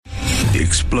The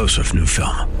explosive new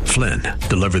film, Flynn,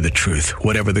 deliver the truth,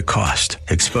 whatever the cost,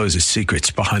 exposes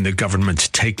secrets behind the government's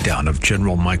takedown of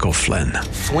General Michael Flynn.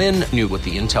 Flynn knew what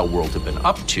the intel world had been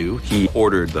up to. He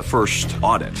ordered the first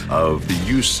audit of the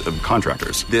use of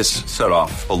contractors. This set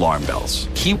off alarm bells.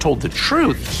 He told the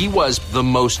truth. He was the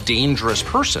most dangerous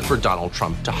person for Donald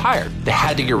Trump to hire. They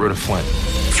had to get rid of Flynn.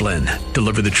 Flynn,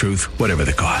 deliver the truth, whatever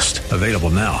the cost. Available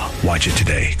now. Watch it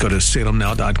today. Go to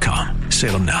salemnow.com.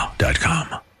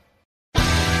 salemnow.com.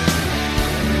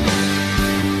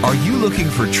 Are you looking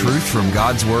for truth from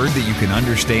God's Word that you can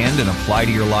understand and apply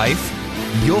to your life?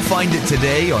 You'll find it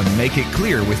today on Make It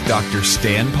Clear with Dr.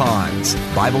 Stan Ponz,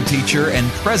 Bible teacher and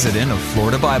president of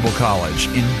Florida Bible College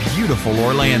in beautiful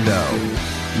Orlando.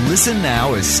 Listen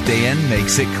now as Stan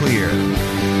makes it clear.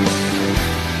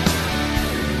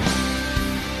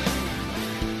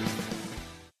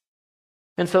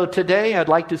 And so today I'd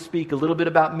like to speak a little bit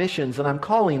about missions, and I'm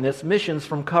calling this Missions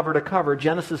from Cover to Cover,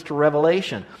 Genesis to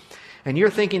Revelation. And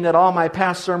you're thinking that all my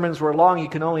past sermons were long. You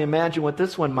can only imagine what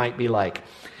this one might be like.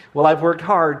 Well, I've worked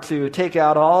hard to take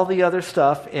out all the other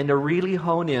stuff and to really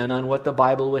hone in on what the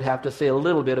Bible would have to say a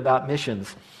little bit about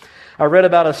missions. I read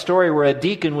about a story where a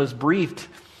deacon was briefed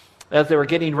as they were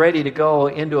getting ready to go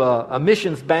into a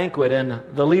missions banquet, and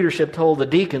the leadership told the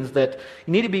deacons that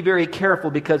you need to be very careful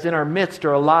because in our midst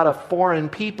are a lot of foreign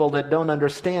people that don't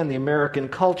understand the American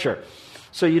culture.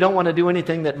 So you don't want to do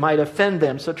anything that might offend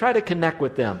them, so try to connect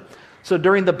with them. So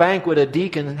during the banquet, a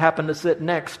deacon happened to sit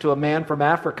next to a man from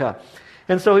Africa.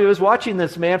 And so he was watching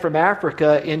this man from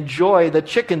Africa enjoy the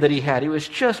chicken that he had. He was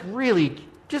just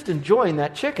enjoying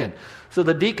that chicken. So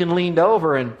the deacon leaned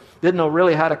over and didn't know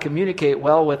really how to communicate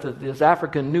well with his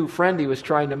African new friend he was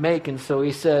trying to make. And so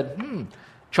he said,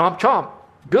 chomp, chomp,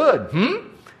 good,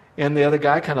 And the other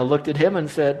guy kind of looked at him and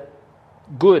said,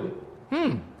 good,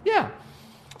 yeah.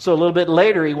 So a little bit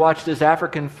later, he watched his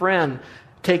African friend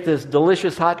take this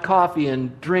delicious hot coffee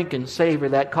and drink and savor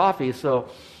that coffee. So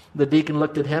the deacon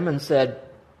looked at him and said,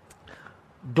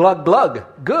 glug, glug,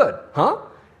 good, huh?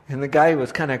 And the guy who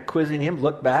was kind of quizzing him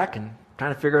looked back and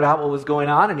trying to figure out what was going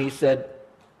on, and he said,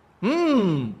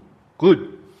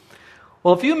 good.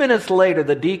 Well, a few minutes later,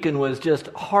 the deacon was just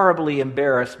horribly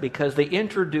embarrassed because they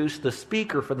introduced the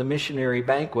speaker for the missionary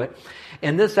banquet,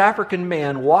 and this African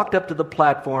man walked up to the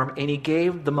platform and he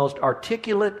gave the most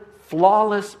articulate,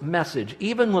 flawless message,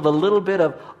 even with a little bit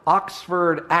of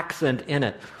Oxford accent in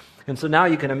it. And so now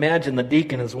you can imagine the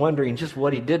deacon is wondering just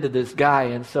what he did to this guy.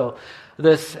 And so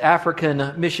this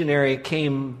African missionary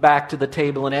came back to the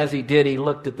table, and as he did, he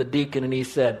looked at the deacon and he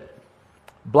said,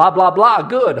 blah, blah, blah,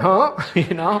 good, huh?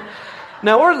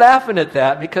 Now we're laughing at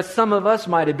that because some of us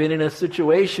might have been in a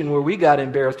situation where we got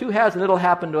embarrassed. Who hasn't? It'll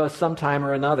happen to us sometime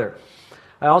or another.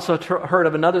 I also heard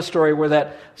of another story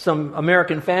where some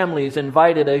American families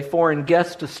invited a foreign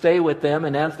guest to stay with them,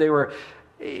 and as they were,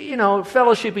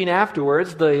 fellowshipping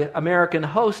afterwards, the American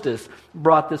hostess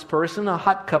brought this person a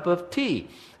hot cup of tea.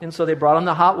 And so they brought him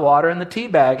the hot water and the tea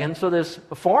bag. And so this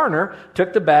foreigner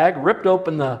took the bag, ripped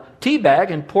open the tea bag,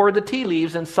 and poured the tea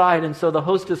leaves inside. And so the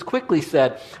hostess quickly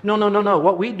said, no.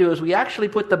 What we do is we actually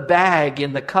put the bag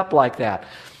in the cup like that.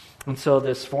 And so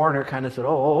this foreigner kind of said,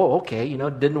 okay,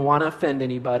 didn't want to offend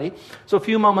anybody. So a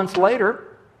few moments later,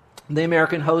 the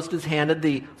American hostess handed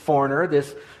the foreigner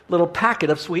this little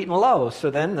packet of Sweet and Low. So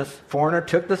then this foreigner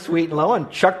took the Sweet and Low and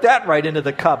chucked that right into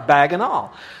the cup, bag and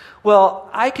all. Well,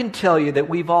 I can tell you that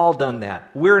we've all done that.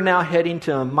 We're now heading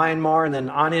to Myanmar and then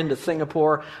on into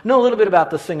Singapore. I know a little bit about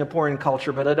the Singaporean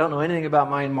culture, but I don't know anything about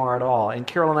Myanmar at all. And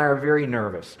Carol and I are very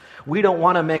nervous. We don't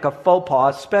want to make a faux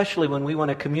pas, especially when we want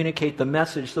to communicate the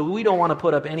message, so we don't want to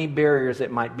put up any barriers that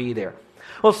might be there.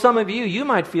 Well, some of you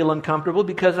might feel uncomfortable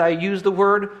because I use the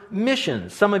word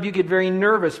missions. Some of you get very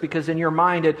nervous because in your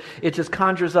mind it just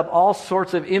conjures up all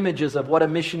sorts of images of what a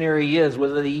missionary is,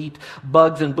 whether they eat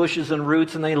bugs and bushes and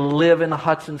roots and they live in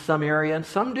huts in some area, and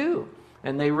some do.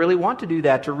 And they really want to do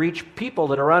that to reach people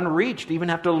that are unreached, even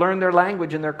have to learn their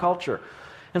language and their culture.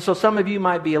 And so some of you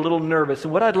might be a little nervous.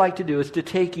 And what I'd like to do is to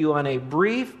take you on a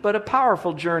brief but a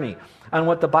powerful journey on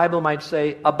what the Bible might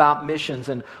say about missions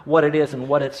and what it is and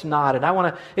what it's not. And I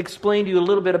want to explain to you a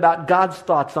little bit about God's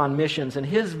thoughts on missions and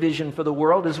His vision for the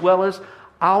world, as well as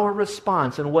our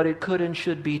response and what it could and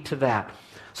should be to that.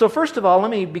 So first of all,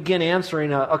 let me begin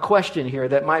answering a question here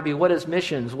that might be, what is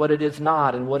missions, what it is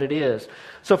not, and what it is.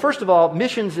 So first of all,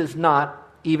 missions is not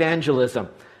evangelism.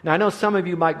 Now, I know some of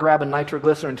you might grab a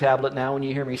nitroglycerin tablet now when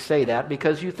you hear me say that,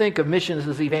 because you think of missions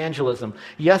as evangelism.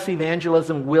 Yes,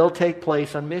 evangelism will take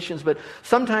place on missions, but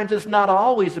sometimes it's not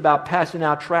always about passing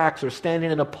out tracts or standing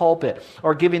in a pulpit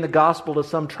or giving the gospel to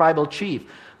some tribal chief.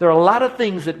 There are a lot of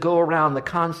things that go around the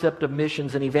concept of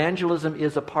missions, and evangelism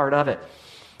is a part of it.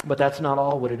 But that's not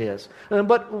all what it is.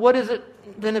 But what is it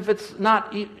then if it's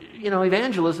not,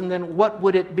 evangelism, then what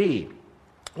would it be?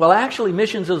 Well, actually,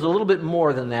 missions is a little bit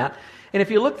more than that. And if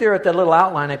you look there at that little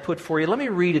outline I put for you, let me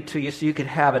read it to you so you can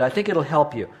have it. I think it'll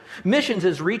help you. Missions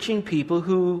is reaching people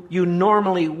who you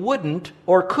normally wouldn't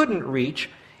or couldn't reach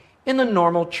in the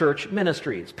normal church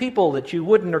ministries. People that you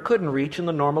wouldn't or couldn't reach in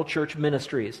the normal church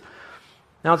ministries.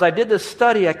 Now, as I did this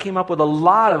study, I came up with a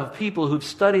lot of people who've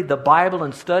studied the Bible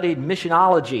and studied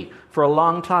missionology for a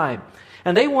long time.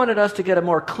 And they wanted us to get a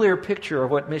more clear picture of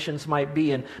what missions might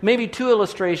be, and maybe 2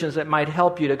 illustrations that might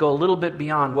help you to go a little bit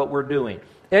beyond what we're doing.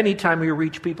 Anytime we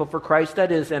reach people for Christ,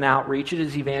 that is an outreach, it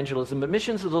is evangelism, but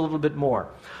missions is a little bit more.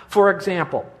 For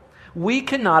example, we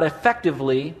cannot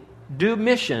effectively do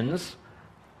missions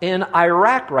in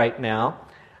Iraq right now,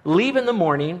 leave in the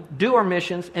morning, do our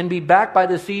missions, and be back by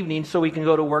this evening so we can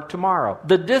go to work tomorrow.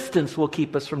 The distance will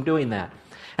keep us from doing that.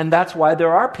 And that's why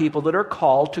there are people that are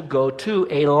called to go to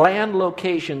a land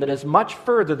location that is much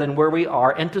further than where we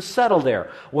are and to settle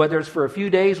there, whether it's for a few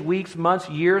days, weeks, months,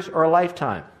 years, or a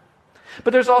lifetime.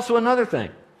 But there's also another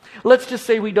thing. Let's just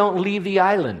say we don't leave the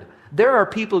island. There are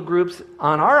people groups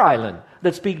on our island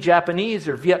that speak Japanese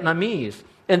or Vietnamese,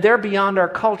 and they're beyond our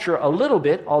culture a little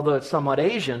bit, although it's somewhat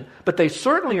Asian, but they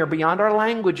certainly are beyond our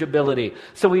language ability,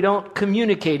 so we don't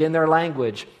communicate in their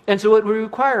language. And so it would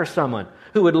require someone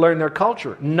who would learn their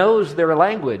culture, knows their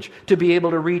language, to be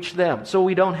able to reach them. So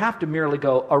we don't have to merely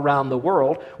go around the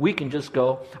world. We can just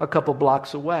go a couple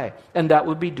blocks away, and that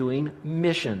would be doing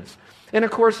missions. And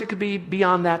of course, it could be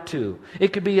beyond that too.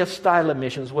 It could be a style of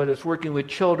missions, whether it's working with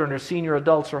children or senior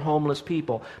adults or homeless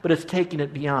people, but it's taking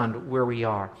it beyond where we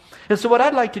are. And so what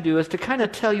I'd like to do is to kind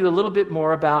of tell you a little bit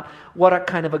more about what a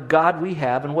kind of a God we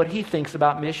have and what He thinks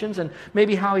about missions and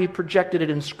maybe how He projected it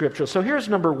in Scripture. So here's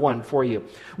number 1 for you.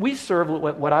 We serve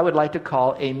what I would like to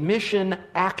call a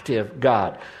mission-active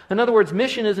God. In other words,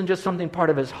 mission isn't just something part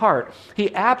of His heart.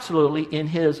 He absolutely, in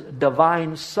His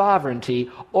divine sovereignty,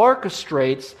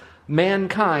 orchestrates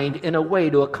mankind in a way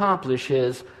to accomplish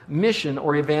His mission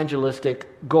or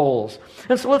evangelistic goals.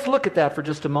 And so let's look at that for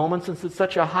just a moment, since it's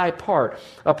such a high part,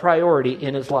 a priority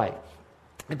in His life.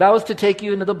 If I was to take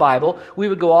you into the Bible, we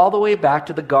would go all the way back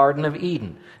to the Garden of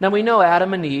Eden. Now we know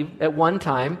Adam and Eve, at one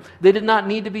time, they did not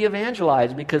need to be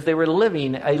evangelized because they were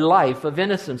living a life of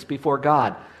innocence before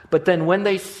God. But then when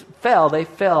they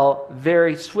fell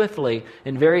very swiftly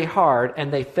and very hard,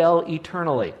 and they fell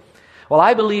eternally. Well,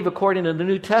 I believe, according to the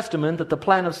New Testament, that the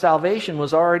plan of salvation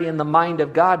was already in the mind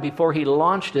of God before He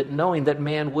launched it, knowing that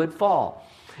man would fall.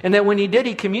 And that when He did,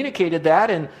 He communicated that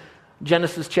in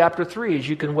Genesis chapter 3, as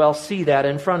you can well see that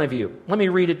in front of you. Let me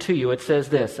read it to you. It says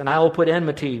this, "And I will put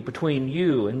enmity between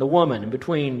you and the woman, and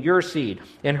between your seed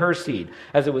and her seed,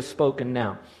 as it was spoken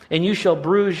now. And you shall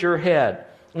bruise your head,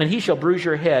 and he shall bruise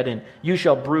your head, and you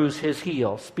shall bruise his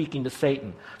heel," speaking to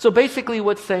Satan. So basically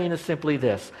what's saying is simply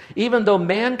this: even though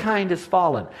mankind is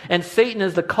fallen, and Satan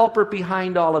is the culprit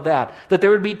behind all of that there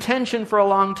would be tension for a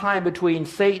long time between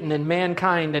Satan and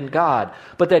mankind and God,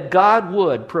 but that God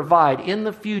would provide in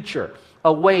the future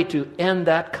a way to end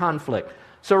that conflict.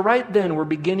 So right then we're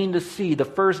beginning to see the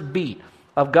first beat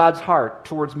of God's heart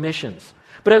towards missions.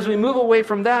 But as we move away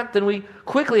from that, then we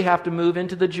quickly have to move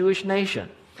into the Jewish nation.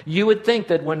 You would think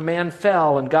that when man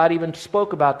fell, and God even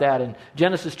spoke about that in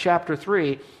Genesis chapter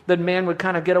 3, that man would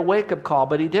kind of get a wake-up call,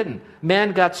 but he didn't.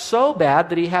 Man got so bad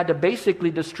that he had to basically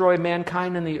destroy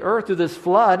mankind and the earth through this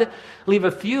flood, leave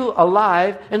a few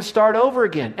alive, and start over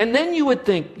again. And then you would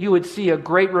think you would see a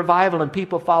great revival and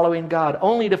people following God,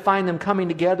 only to find them coming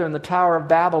together in the Tower of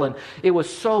Babel, and it was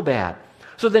so bad.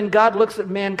 So then God looks at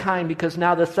mankind, because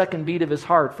now the second beat of His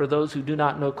heart for those who do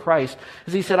not know Christ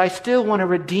is He said, I still want to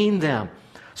redeem them.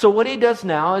 So what He does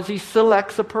now is He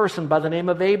selects a person by the name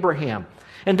of Abraham.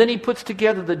 And then He puts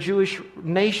together the Jewish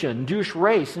nation, Jewish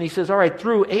race, and He says, all right,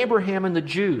 through Abraham and the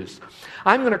Jews,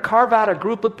 I'm going to carve out a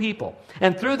group of people.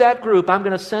 And through that group, I'm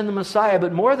going to send the Messiah.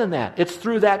 But more than that, it's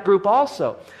through that group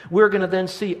also. We're going to then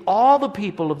see all the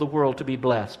people of the world to be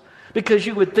blessed. Because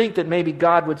you would think that maybe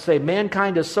God would say,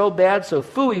 mankind is so bad, so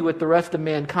phooey with the rest of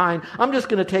mankind, I'm just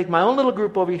going to take my own little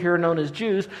group over here known as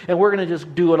Jews, and we're going to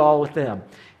just do it all with them.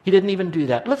 He didn't even do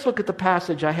that. Let's look at the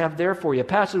passage I have there for you. A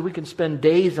passage we can spend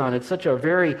days on. It's such a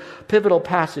very pivotal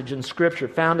passage in Scripture,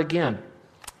 found again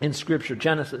in Scripture,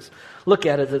 Genesis. Look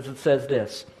at it as it says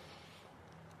this.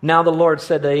 Now the Lord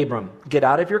said to Abram, get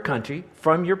out of your country,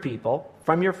 from your people,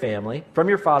 from your family, from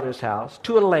your father's house,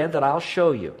 to a land that I'll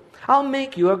show you. I'll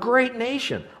make you a great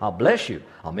nation. I'll bless you.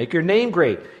 I'll make your name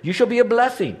great. You shall be a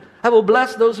blessing. I will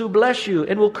bless those who bless you,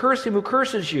 and will curse him who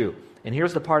curses you. And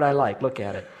here's the part I like. Look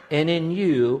at it. And in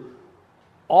you,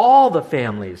 all the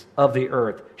families of the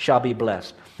earth shall be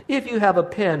blessed. If you have a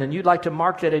pen and you'd like to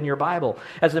mark that in your Bible,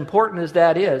 as important as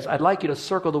that is, I'd like you to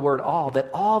circle the word all, that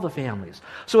all the families.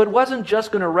 So it wasn't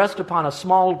just going to rest upon a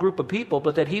small group of people,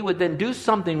 but that he would then do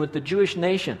something with the Jewish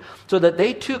nation so that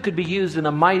they too could be used in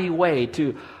a mighty way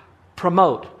to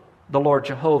promote the Lord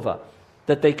Jehovah,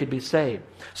 that they could be saved.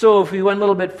 So if we went a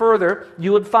little bit further,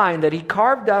 you would find that he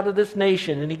carved out of this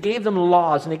nation, and he gave them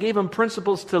laws, and he gave them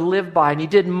principles to live by, and he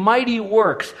did mighty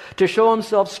works to show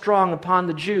himself strong upon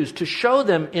the Jews, to show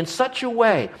them in such a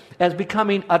way as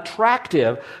becoming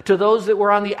attractive to those that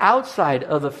were on the outside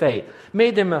of the faith.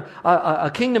 Made them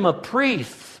a kingdom of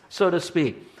priests, so to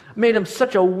speak. Made them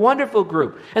such a wonderful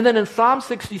group. And then in Psalm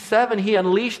 67, he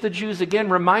unleashed the Jews again,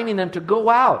 reminding them to go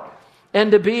out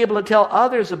and to be able to tell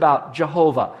others about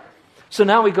Jehovah. So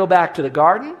now we go back to the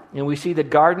garden, and we see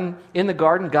that in the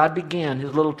garden, God began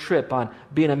his little trip on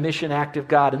being a mission active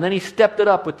God. And then he stepped it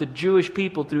up with the Jewish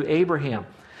people through Abraham.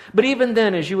 But even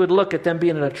then, as you would look at them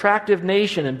being an attractive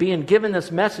nation and being given this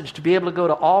message to be able to go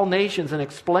to all nations and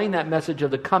explain that message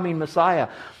of the coming Messiah,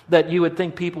 that you would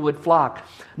think people would flock.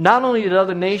 Not only did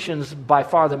other nations, by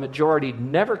far the majority,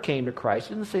 never came to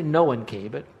Christ. It didn't say no one came,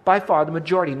 but by far the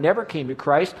majority never came to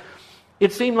Christ.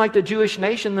 It seemed like the Jewish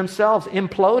nation themselves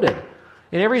imploded.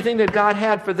 And everything that God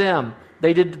had for them,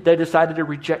 they decided to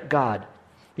reject God.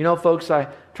 You know, folks, I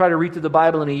try to read through the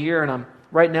Bible in a year, and I'm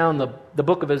right now in the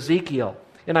book of Ezekiel.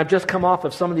 And I've just come off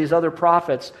of some of these other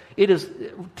prophets. It is,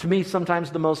 to me, sometimes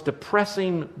the most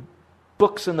depressing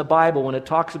books in the Bible when it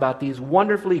talks about these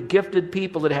wonderfully gifted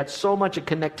people that had so much a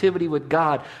connectivity with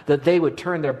God that they would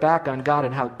turn their back on God,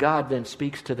 and how God then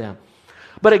speaks to them.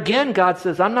 But again, God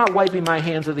says, I'm not wiping my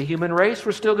hands of the human race.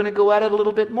 We're still going to go at it a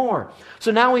little bit more. So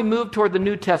now we move toward the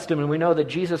New Testament. We know that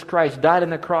Jesus Christ died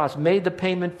on the cross, made the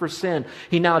payment for sin.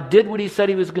 He now did what he said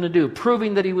he was going to do,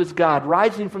 proving that he was God,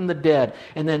 rising from the dead,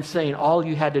 and then saying all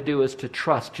you had to do is to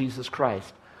trust Jesus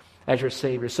Christ as your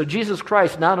Savior. So Jesus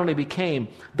Christ not only became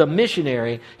the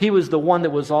missionary, he was the one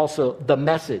that was also the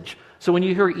message. So when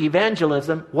you hear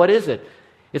evangelism, what is it?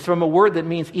 It's from a word that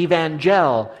means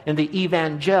evangel, and the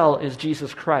evangel is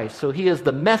Jesus Christ. So he is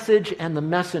the message and the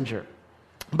messenger.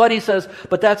 But he says,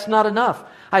 but that's not enough.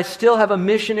 I still have a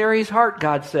missionary's heart,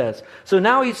 God says. So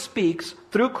now he speaks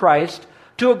through Christ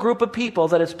to a group of people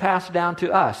that is passed down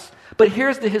to us. But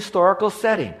here's the historical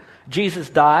setting. Jesus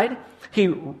died.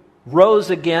 He rose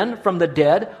again from the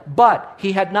dead, but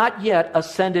he had not yet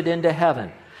ascended into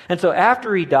heaven. And so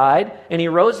after he died and he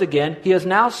rose again, he is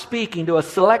now speaking to a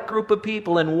select group of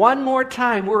people. And one more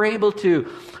time, we're able to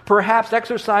perhaps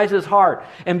exercise his heart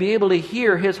and be able to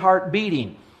hear his heart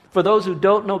beating. For those who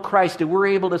don't know Christ, we're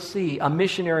able to see a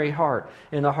missionary heart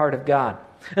in the heart of God.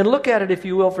 And look at it, if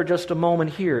you will, for just a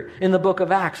moment here in the book of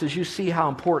Acts as you see how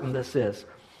important this is.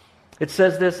 It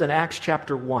says this in Acts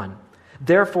chapter 1.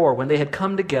 Therefore, when they had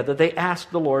come together, they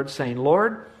asked the Lord, saying,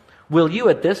 Lord, will you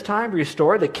at this time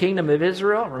restore the kingdom of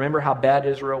Israel? Remember how bad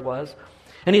Israel was?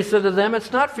 And he said to them,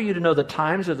 it's not for you to know the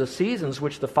times or the seasons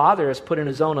which the Father has put in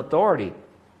his own authority.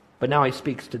 But now he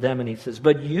speaks to them and he says,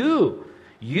 but you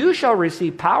shall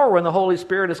receive power when the Holy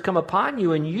Spirit has come upon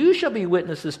you, and you shall be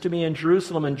witnesses to me in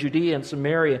Jerusalem and Judea and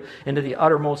Samaria and to the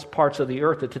uttermost parts of the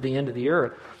earth, and to the end of the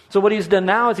earth. So what he's done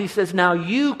now is he says, now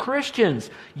you Christians,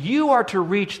 you are to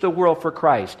reach the world for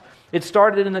Christ. It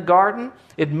started in the garden,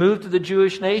 it moved to the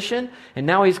Jewish nation, and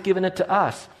now he's given it to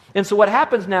us. And so what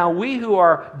happens now, we who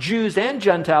are Jews and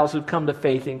Gentiles who've come to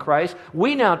faith in Christ,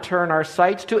 we now turn our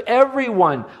sights to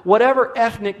everyone, whatever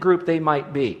ethnic group they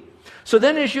might be. So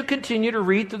then as you continue to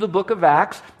read through the book of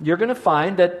Acts, you're going to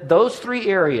find that those three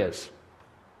areas,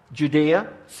 Judea,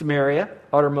 Samaria,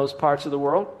 uttermost parts of the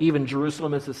world, even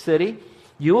Jerusalem as a city,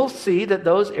 you will see that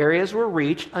those areas were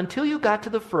reached until you got to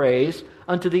the phrase,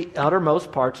 unto the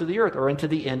uttermost parts of the earth, or unto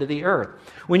the end of the earth.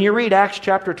 When you read Acts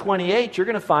chapter 28, you're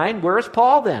going to find, where is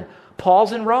Paul then?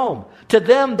 Paul's in Rome. To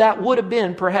them, that would have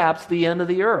been perhaps the end of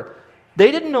the earth.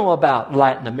 They didn't know about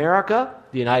Latin America,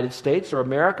 the United States, or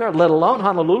America, let alone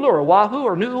Honolulu or Oahu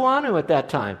or Nuuanu at that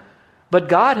time. But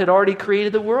God had already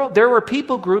created the world. There were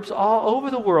people groups all over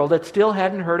the world that still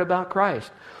hadn't heard about Christ.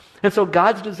 And so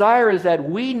God's desire is that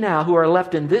we now, who are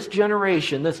left in this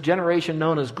generation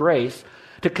known as grace,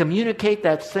 to communicate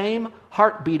that same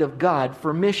heartbeat of God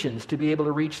for missions, to be able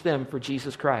to reach them for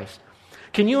Jesus Christ.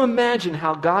 Can you imagine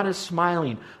how God is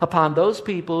smiling upon those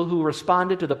people who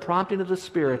responded to the prompting of the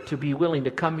Spirit to be willing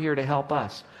to come here to help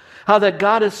us? How that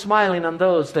God is smiling on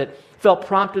those that felt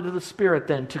prompted of the Spirit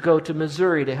then to go to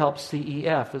Missouri to help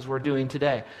CEF as we're doing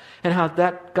today. And how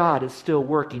that God is still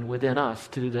working within us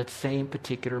to do that same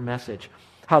particular message.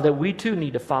 How that we too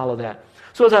need to follow that.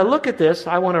 So as I look at this,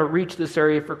 I want to reach this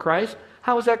area for Christ.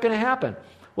 How is that going to happen?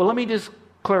 Well, let me just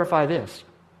clarify this.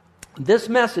 This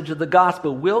message of the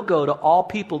gospel will go to all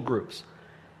people groups.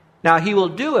 Now, he will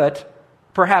do it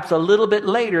perhaps a little bit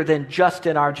later than just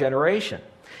in our generation.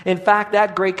 In fact,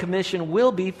 that Great Commission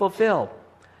will be fulfilled.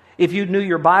 If you knew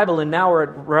your Bible and now we're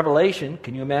at Revelation,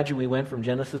 can you imagine we went from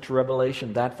Genesis to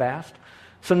Revelation that fast?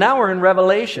 So now we're in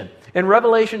Revelation. In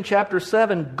Revelation chapter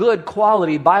 7, good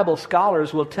quality Bible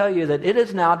scholars will tell you that it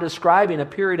is now describing a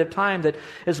period of time that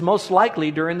is most likely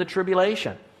during the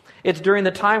tribulation. It's during the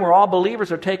time where all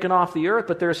believers are taken off the earth,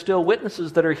 but there are still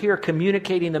witnesses that are here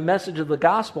communicating the message of the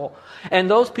gospel. And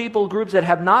those people groups that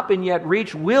have not been yet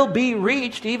reached will be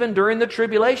reached even during the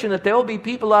tribulation, that there will be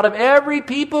people out of every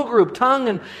people group,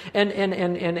 tongue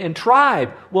and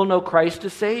tribe will know Christ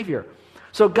as Savior.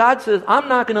 So God says, I'm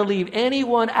not going to leave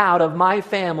anyone out of my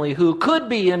family who could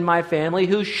be in my family,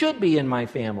 who should be in my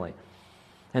family.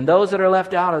 And those that are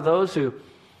left out are those who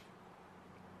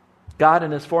God in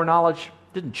His foreknowledge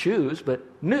didn't choose, but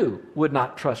knew would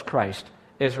not trust Christ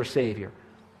as her Savior.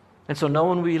 And so no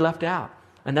one will be left out.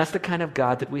 And that's the kind of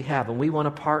God that we have, and we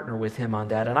want to partner with Him on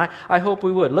that. And I hope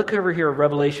we would. Look over here at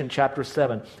Revelation chapter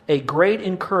 7. A great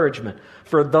encouragement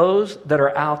for those that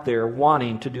are out there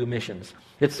wanting to do missions.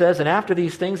 It says, and after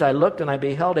these things I looked, and I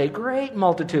beheld a great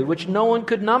multitude, which no one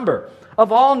could number,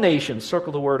 of all nations.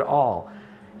 Circle the word all.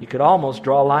 You could almost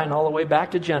draw a line all the way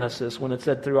back to Genesis when it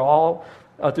said through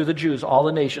the Jews, all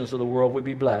the nations of the world would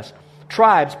be blessed.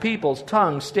 Tribes, peoples,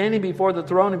 tongues, standing before the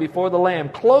throne and before the Lamb,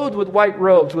 clothed with white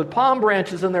robes, with palm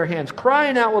branches in their hands,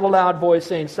 crying out with a loud voice,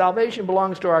 saying, salvation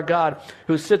belongs to our God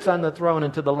who sits on the throne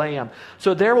and to the Lamb.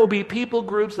 So there will be people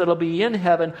groups that will be in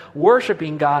heaven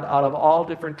worshiping God out of all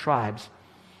different tribes.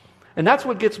 And that's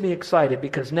what gets me excited,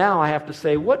 because now I have to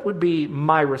say, what would be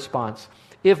my response?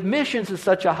 If missions is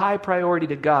such a high priority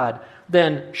to God,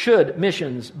 then should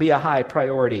missions be a high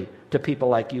priority to people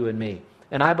like you and me?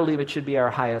 And I believe it should be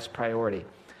our highest priority.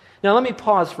 Now let me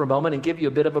pause for a moment and give you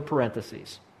a bit of a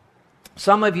parenthesis.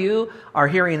 Some of you are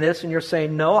hearing this and you're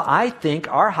saying, no, I think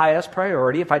our highest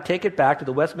priority, if I take it back to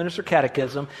the Westminster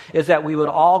Catechism, is that we would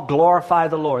all glorify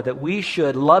the Lord, that we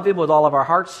should love Him with all of our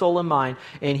heart, soul, and mind,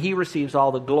 and He receives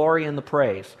all the glory and the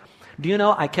praise. Do you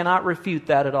know, I cannot refute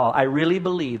that at all. I really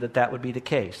believe that that would be the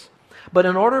case. But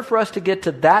in order for us to get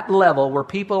to that level where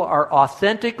people are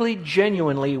authentically,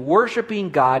 genuinely worshiping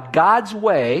God, God's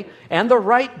way, and the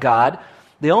right God,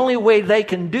 the only way they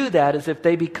can do that is if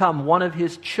they become one of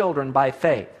His children by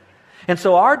faith. And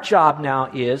so our job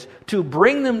now is to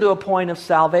bring them to a point of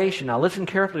salvation. Now listen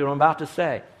carefully to what I'm about to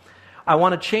say. I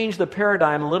want to change the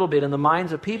paradigm a little bit in the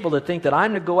minds of people that think that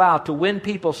I'm to go out to win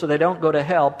people so they don't go to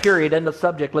hell, period, end of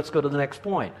subject, let's go to the next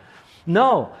point.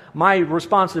 No, my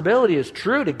responsibility is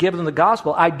true to give them the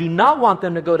gospel. I do not want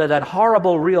them to go to that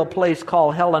horrible real place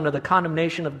called hell under the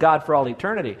condemnation of God for all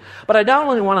eternity. But I don't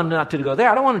only want them not to go there.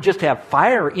 I don't want them just to have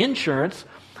fire insurance.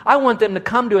 I want them to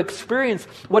come to experience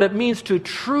what it means to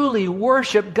truly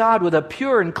worship God with a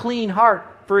pure and clean heart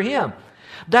for Him.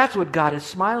 That's what God is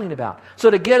smiling about. So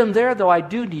to get them there, though, I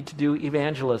do need to do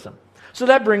evangelism. So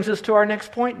that brings us to our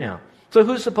next point now. So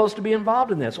who's supposed to be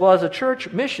involved in this? Well, as a church,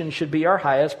 mission should be our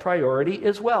highest priority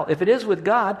as well. If it is with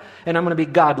God, and I'm going to be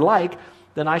God-like,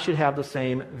 then I should have the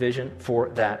same vision for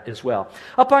that as well.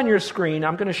 Up on your screen,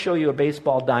 I'm going to show you a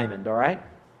baseball diamond, all right?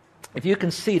 If you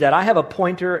can see that, I have a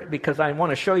pointer because I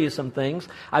want to show you some things.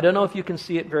 I don't know if you can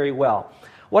see it very well.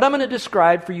 What I'm going to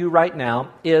describe for you right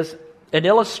now is an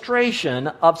illustration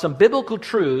of some biblical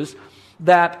truths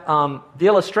that the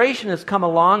illustration has come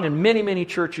along and many, many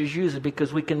churches use it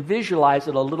because we can visualize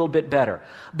it a little bit better.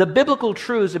 The biblical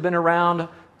truths have been around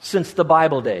since the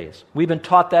Bible days. We've been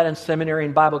taught that in seminary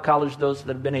and Bible college, those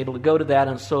that have been able to go to that,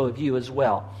 and so have you as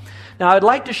well. Now, I'd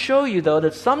like to show you, though,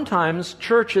 that sometimes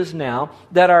churches now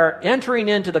that are entering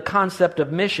into the concept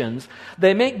of missions,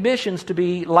 they make missions to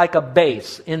be like a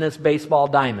base in this baseball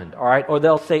diamond, all right? Or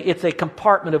they'll say it's a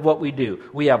compartment of what we do.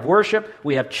 We have worship,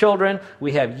 we have children,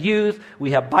 we have youth,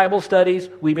 we have Bible studies,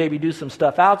 we maybe do some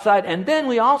stuff outside, and then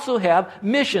we also have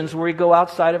missions where we go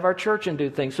outside of our church and do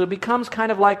things. So it becomes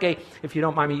kind of like a, if you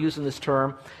don't mind me using this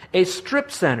term, a strip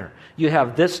center. You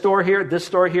have this store here, this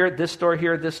store here, this store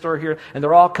here, this store here, and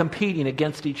they're all competing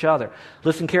against each other.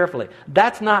 Listen carefully.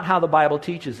 That's not how the Bible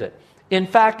teaches it. In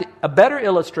fact, a better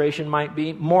illustration might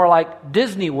be more like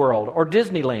Disney World or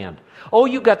Disneyland. Oh,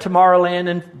 you've got Tomorrowland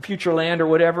and Futureland or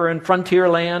whatever, and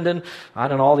Frontierland, and I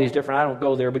don't know, all these different, I don't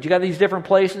go there, but you got these different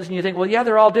places, and you think, well, yeah,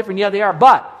 they're all different. Yeah, they are.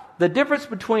 But the difference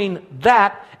between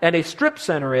that and a strip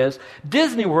center is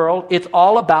Disney World, it's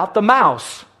all about the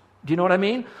mouse. Do you know what I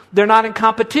mean? They're not in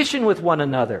competition with one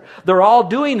another. They're all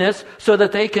doing this so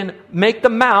that they can make the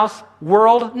mouse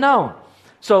world known.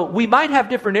 So we might have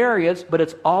different areas, but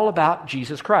it's all about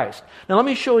Jesus Christ. Now let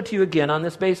me show it to you again on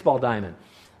this baseball diamond.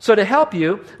 So to help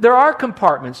you, there are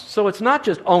compartments. So it's not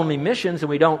just only missions, and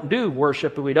we don't do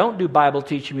worship, and we don't do Bible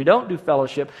teaching, we don't do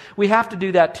fellowship. We have to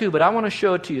do that too, but I want to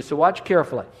show it to you, so watch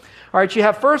carefully. All right, you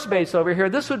have first base over here.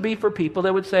 This would be for people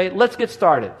that would say, let's get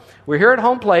started. We're here at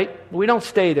home plate. We don't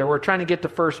stay there. We're trying to get to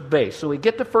first base. So we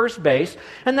get to first base,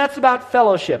 and that's about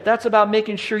fellowship. That's about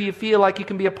making sure you feel like you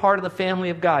can be a part of the family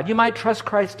of God. You might trust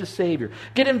Christ as Savior.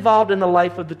 Get involved in the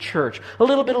life of the church. A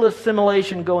little bit of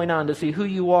assimilation going on to see who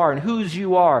you are and whose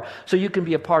you are so you can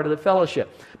be a part of the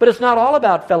fellowship. But it's not all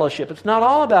about fellowship. It's not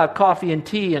all about coffee and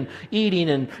tea and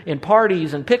eating and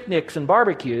parties and picnics and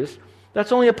barbecues.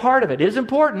 That's only a part of it. It is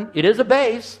important. It is a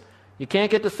base. You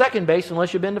can't get to second base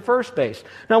unless you've been to first base.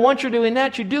 Now, once you're doing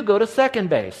that, you do go to second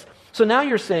base. So now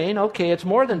you're saying, okay, it's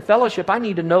more than fellowship. I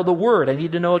need to know the Word. I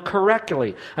need to know it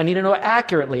correctly. I need to know it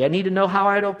accurately. I need to know how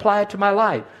I apply it to my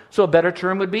life. So a better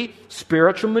term would be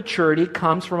spiritual maturity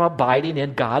comes from abiding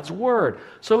in God's Word.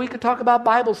 So we could talk about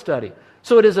Bible study.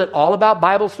 So is it all about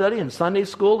Bible study and Sunday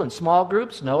school and small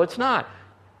groups? No, it's not.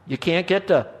 You can't get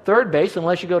to third base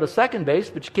unless you go to second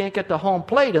base, but you can't get to home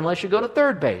plate unless you go to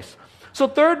third base. So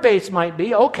third base might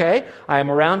be, okay, I am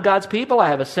around God's people. I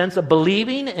have a sense of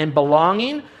believing and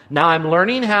belonging. Now I'm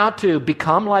learning how to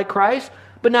become like Christ.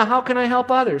 But now how can I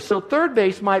help others? So third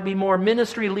base might be more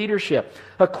ministry leadership,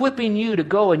 equipping you to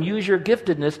go and use your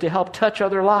giftedness to help touch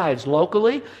other lives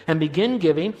locally and begin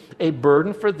giving a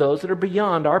burden for those that are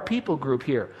beyond our people group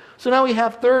here. So now we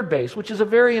have third base, which is a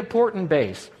very important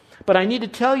base. But I need to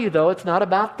tell you, though, it's not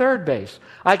about third base.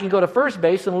 I can go to first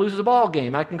base and lose the ball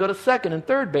game. I can go to second and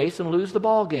third base and lose the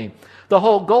ball game. The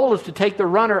whole goal is to take the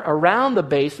runner around the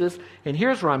bases, and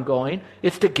here's where I'm going.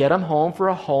 It's to get them home for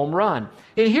a home run.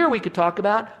 And here we could talk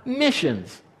about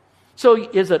missions. So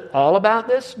is it all about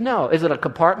this? No. Is it a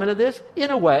compartment of this?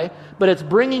 In a way, but it's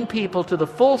bringing people to the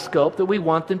full scope that we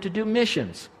want them to do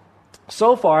missions.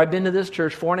 So far, I've been to this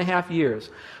church 4.5 years.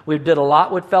 We've did a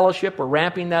lot with fellowship. We're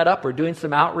ramping that up. We're doing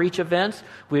some outreach events.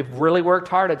 We've really worked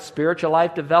hard at spiritual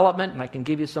life development, and I can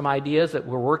give you some ideas that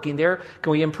we're working there.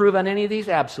 Can we improve on any of these?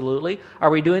 Absolutely. Are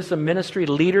we doing some ministry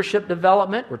leadership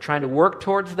development? We're trying to work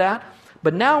towards that.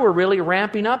 But now we're really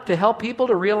ramping up to help people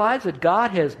to realize that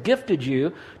God has gifted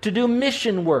you to do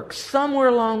mission work somewhere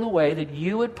along the way that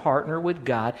you would partner with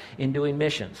God in doing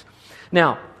missions.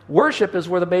 Now, worship is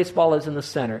where the baseball is in the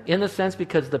center, in the sense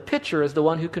because the pitcher is the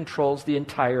one who controls the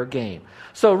entire game.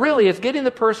 So really, it's getting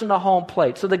the person to home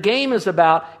plate. So the game is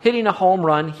about hitting a home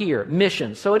run here,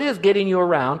 mission. So it is getting you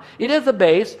around. It is a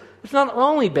base. It's not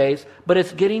only base, but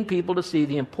it's getting people to see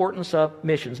the importance of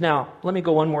missions. Now, let me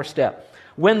go one more step.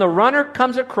 When the runner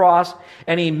comes across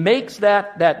and he makes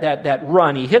that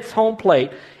run, he hits home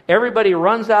plate, everybody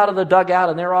runs out of the dugout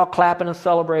and they're all clapping and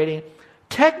celebrating.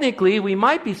 Technically, we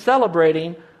might be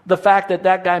celebrating the fact that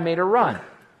that guy made a run.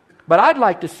 But I'd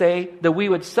like to say that we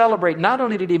would celebrate, not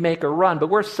only did he make a run, but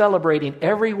we're celebrating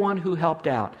everyone who helped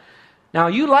out. Now,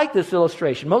 you like this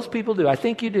illustration. Most people do. I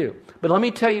think you do. But let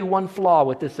me tell you one flaw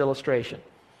with this illustration.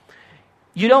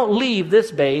 You don't leave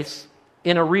this base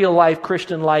in a real-life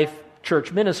Christian life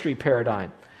church ministry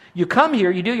paradigm. You come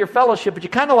here, you do your fellowship, but you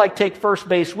kind of like take first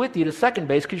base with you to second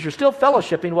base because you're still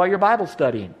fellowshipping while you're Bible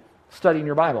studying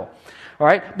your Bible. All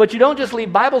right? But you don't just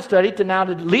leave Bible study to now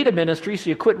to lead a ministry,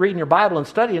 so you quit reading your Bible and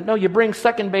studying. No, you bring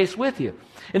second base with you.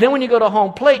 And then when you go to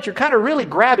home plate, you're kind of really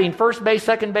grabbing first base,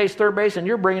 second base, third base, and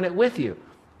you're bringing it with you.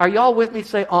 Are you all with me?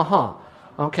 Say, uh-huh.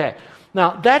 Okay.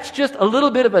 Now, that's just a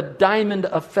little bit of a diamond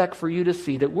effect for you to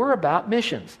see that we're about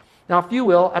missions. Now, if you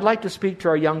will, I'd like to speak to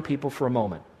our young people for a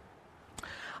moment.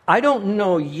 I don't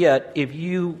know yet if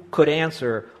you could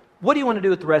answer, what do you want to do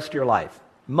with the rest of your life?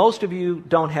 Most of you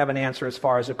don't have an answer as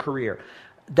far as a career.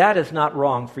 That is not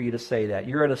wrong for you to say that.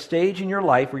 You're at a stage in your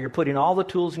life where you're putting all the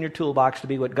tools in your toolbox to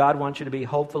be what God wants you to be,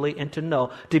 hopefully, and to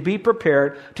know, to be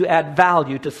prepared to add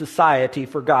value to society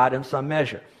for God in some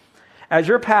measure. As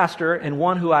your pastor and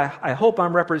one who I hope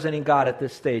I'm representing God at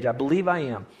this stage, I believe I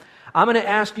am, I'm going to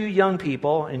ask you young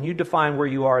people, and you define where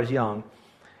you are as young,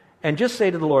 and just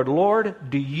say to the Lord, Lord,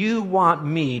 do you want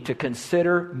me to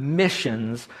consider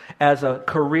missions as a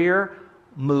career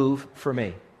move for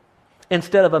me?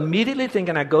 instead of immediately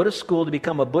thinking I go to school to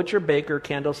become a butcher, baker,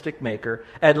 candlestick maker,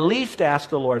 at least ask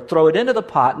the Lord, throw it into the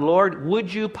pot. Lord,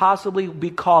 would you possibly be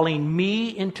calling me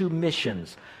into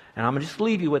missions? And I'm going to just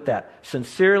leave you with that.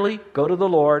 Sincerely, go to the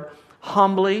Lord,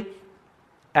 humbly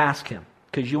ask him,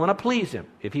 because you want to please him.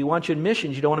 If he wants you in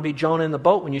missions, you don't want to be Jonah in the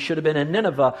boat when you should have been in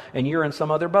Nineveh and you're in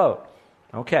some other boat.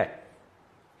 Okay.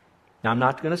 Now, I'm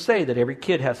not going to say that every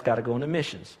kid has got to go into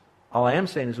missions. All I am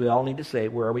saying is we all need to say,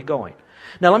 where are we going?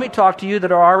 Now, let me talk to you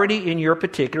that are already in your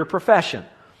particular profession.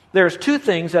 There's two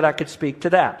things that I could speak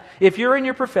to that. If you're in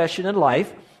your profession in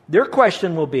life, their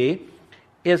question will be,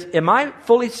 am I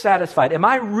fully satisfied? Am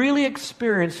I really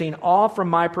experiencing all from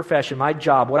my profession, my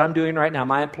job, what I'm doing right now,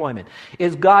 my employment?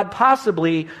 Is God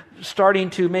possibly starting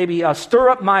to maybe stir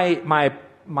up my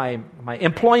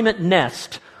employment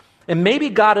nest? And maybe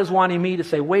God is wanting me to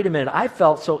say, wait a minute, I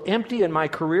felt so empty in my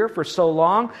career for so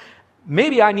long.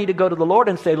 Maybe I need to go to the Lord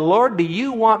and say, Lord, do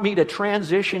you want me to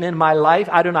transition in my life?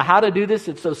 I don't know how to do this.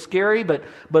 It's so scary, but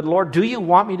Lord, do you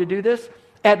want me to do this?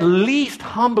 At least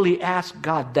humbly ask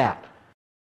God that.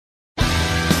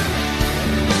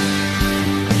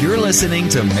 You're listening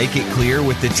to Make It Clear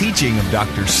with the teaching of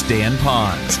Dr. Stan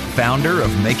Ponz, founder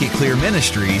of Make It Clear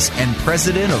Ministries and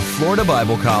president of Florida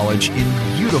Bible College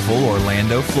in beautiful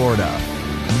Orlando, Florida.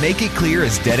 Make It Clear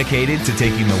is dedicated to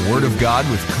taking the Word of God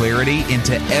with clarity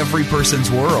into every person's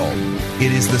world.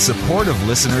 It is the support of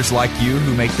listeners like you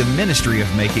who make the ministry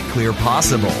of Make It Clear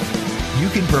possible. You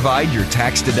can provide your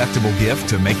tax-deductible gift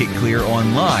to Make It Clear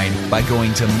online by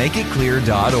going to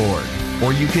makeitclear.org.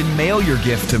 Or you can mail your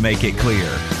gift to Make It Clear,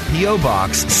 P.O.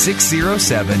 Box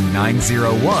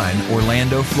 607901,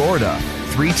 Orlando, Florida,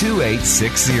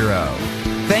 32860.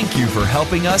 Thank you for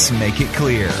helping us make it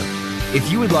clear. If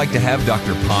you would like to have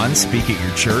Dr. Ponz speak at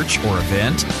your church or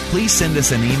event, please send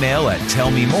us an email at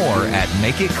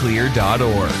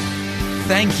tellmemore@makeitclear.org.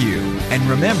 Thank you, and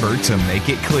remember to make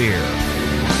it clear.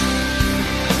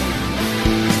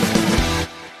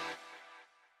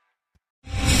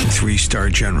 Three-star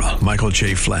General Michael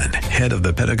J. Flynn, head of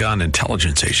the Pentagon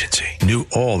Intelligence Agency, knew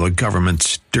all the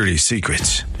government's dirty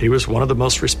secrets. He was one of the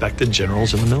most respected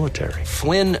generals in the military.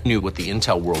 Flynn knew what the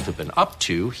intel world had been up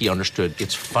to. He understood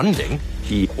its funding.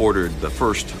 He ordered the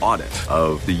first audit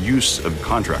of the use of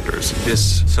contractors.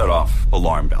 This set off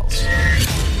alarm bells.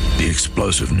 The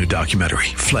explosive new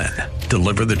documentary, Flynn,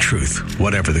 Deliver the Truth,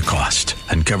 Whatever the Cost,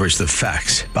 uncovers the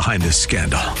facts behind this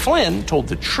scandal. Flynn told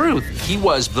the truth. He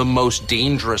was the most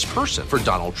dangerous person for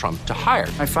Donald Trump to hire.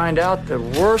 I find out the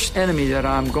worst enemy that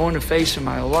I'm going to face in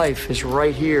my life is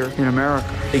right here in America.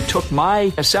 They took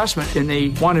my assessment and they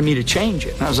wanted me to change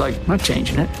it. And I was like, I'm not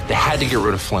changing it. They had to get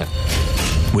rid of Flynn.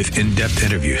 With in-depth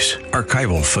interviews,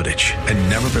 archival footage, and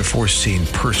never-before-seen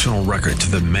personal records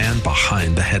of the man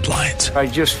behind the headlines. I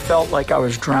just felt like I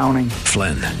was drowning.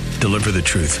 Flynn, Deliver the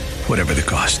Truth, Whatever the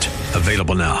Cost.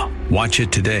 Available now. Watch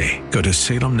it today. Go to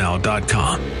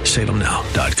salemnow.com.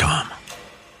 salemnow.com.